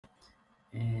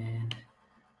and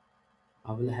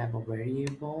I will have a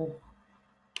variable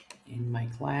in my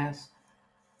class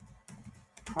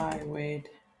private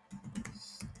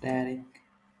static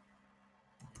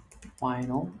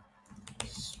final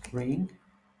string,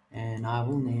 and I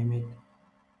will name it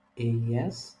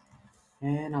AES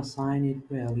and assign it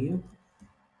value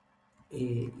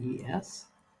AES.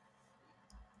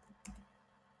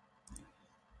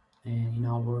 And in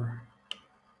our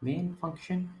main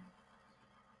function,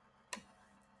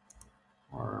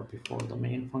 or before the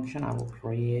main function, I will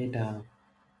create a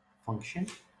function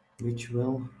which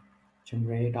will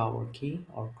generate our key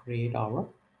or create our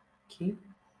key.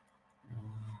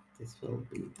 This will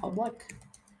be public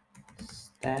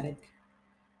static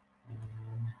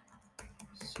and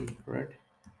secret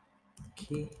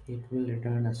key. It will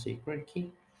return a secret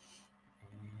key,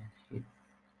 and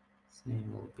its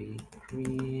name will be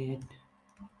create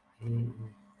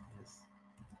AES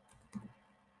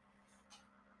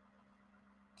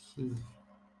key.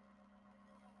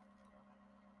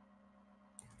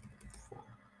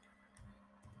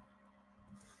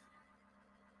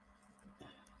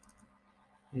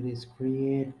 It is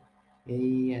create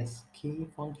AES key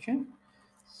function.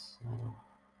 So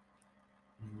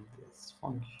in this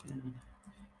function,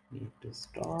 need to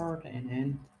start and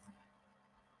end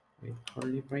with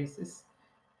curly braces,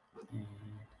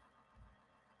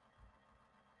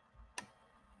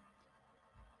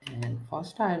 and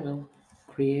first I will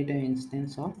create an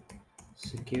instance of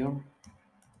secure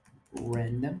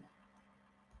random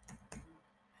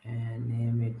and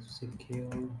name it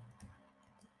secure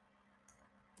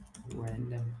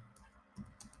random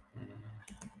and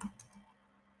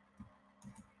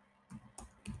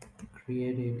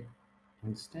created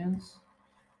instance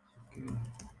secure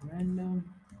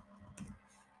random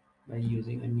by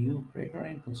using a new operator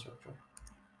and constructor.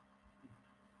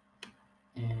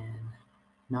 And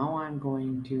now I'm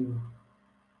going to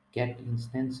get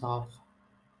instance of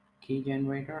key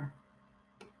generator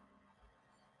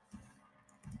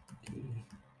key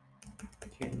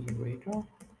generator,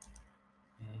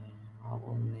 and I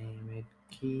will name it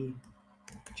key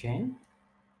gen,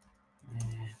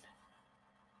 and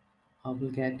I will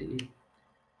get it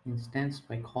instance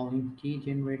by calling key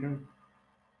generator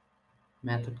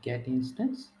method get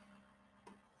instance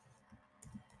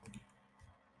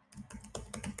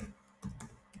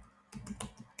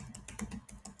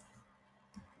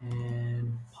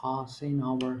and passing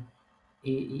our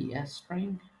AES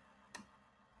string.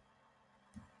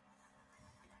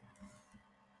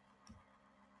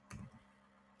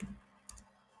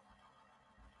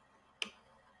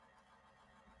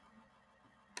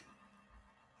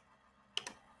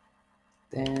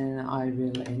 Then I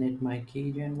will init my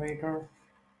key generator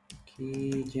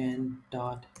keygen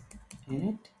dot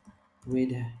init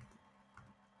with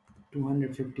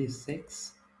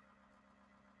 256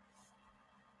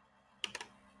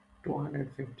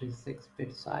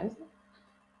 bit size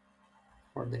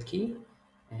for the key,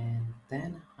 and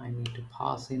then I need to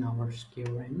pass in our secure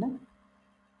random,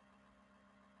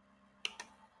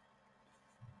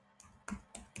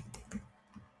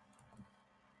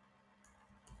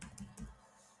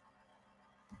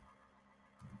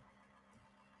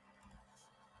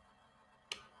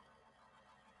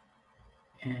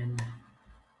 and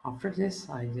after this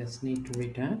I just need to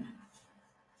return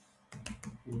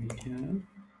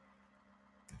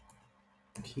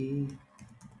key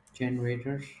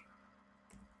generators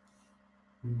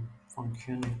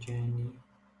function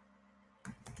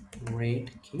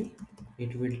generate key.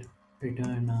 It will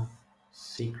return a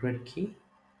secret key,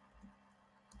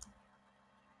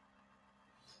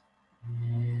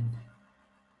 and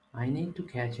I need to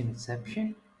catch an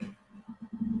exception,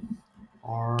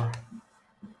 or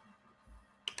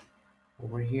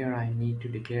over here I need to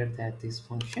declare that this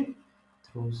function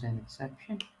throws an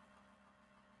exception.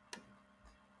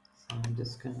 So I'm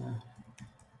just gonna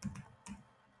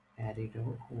add it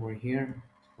over here,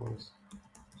 throws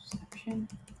exception,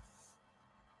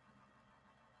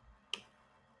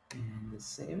 and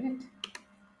save it.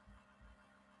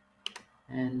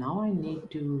 And now I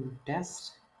need to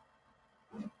test.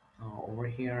 Over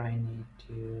here I need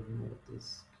to move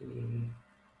this key.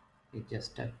 It's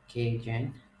just a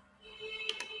kgen.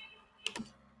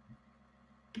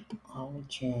 I'll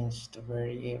change the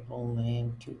variable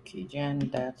name to keygen.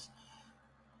 That's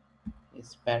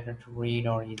it's better to read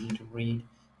or easy to read.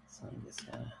 So I'm just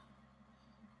gonna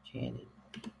change it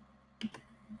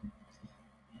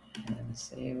and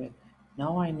save it.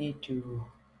 Now I need to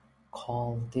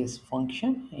call this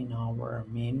function in our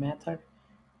main method,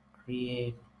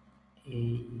 create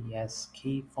AES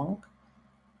key func,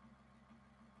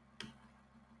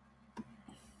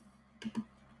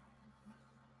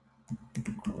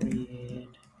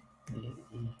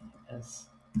 as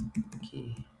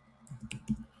key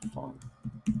fun,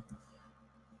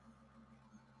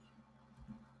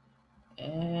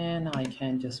 and I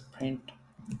can just print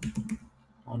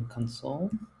on console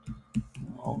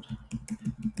out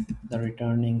the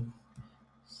returning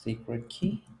secret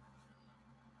key.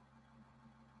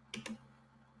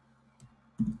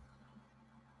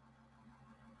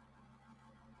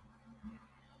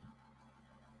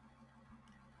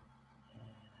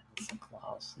 It's a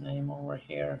class name over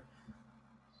here.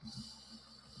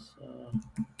 So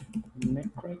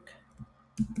metric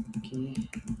key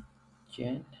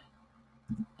gen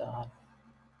dot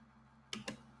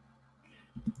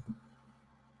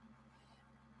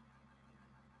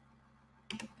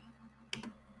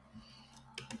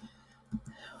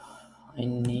I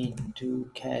need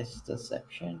to catch the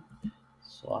exception,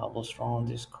 so I will run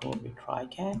this code with try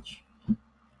catch.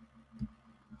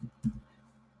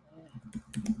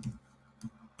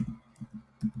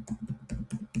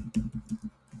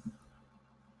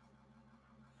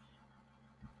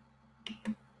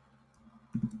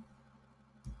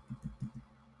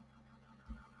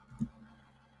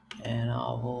 And I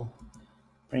will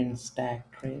print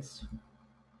stack trace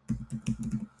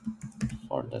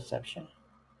for deception.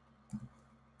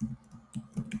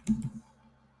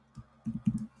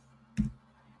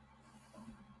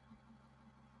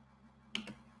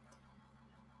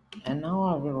 And now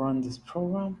I will run this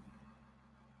program.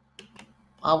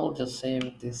 I will just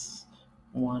save this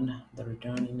one, the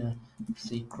return in a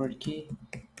secret key,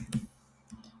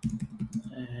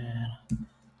 and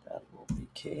that will be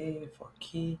K for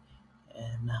key,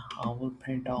 and I will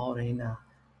print out in a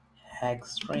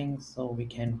hex string so we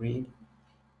can read.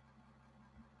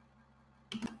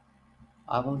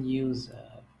 I will use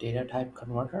a data type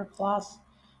converter class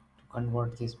to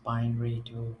convert this binary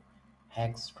to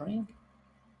hex string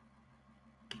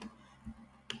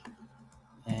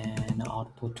and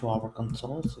output to our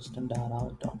console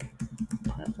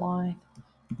system.out.println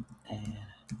and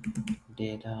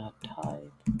data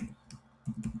type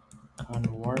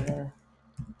converter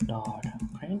dot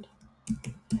print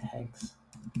hex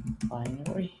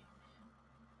binary,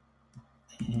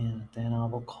 and then I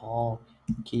will call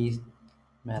keys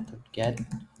method get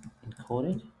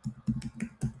encoded.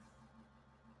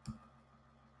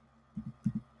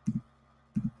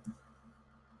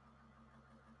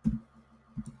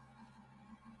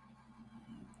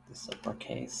 This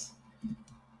uppercase.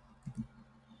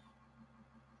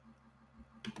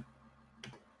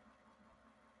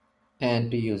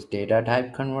 And to use data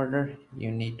type converter,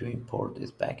 you need to import this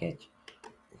package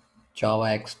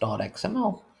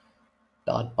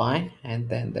javax.xml.bind and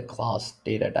then the class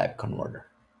data type converter.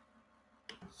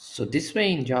 So this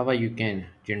way in Java you can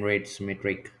generate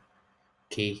symmetric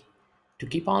key. To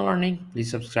keep on learning, please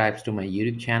subscribe to my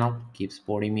YouTube channel. Keep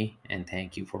supporting me and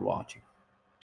thank you for watching.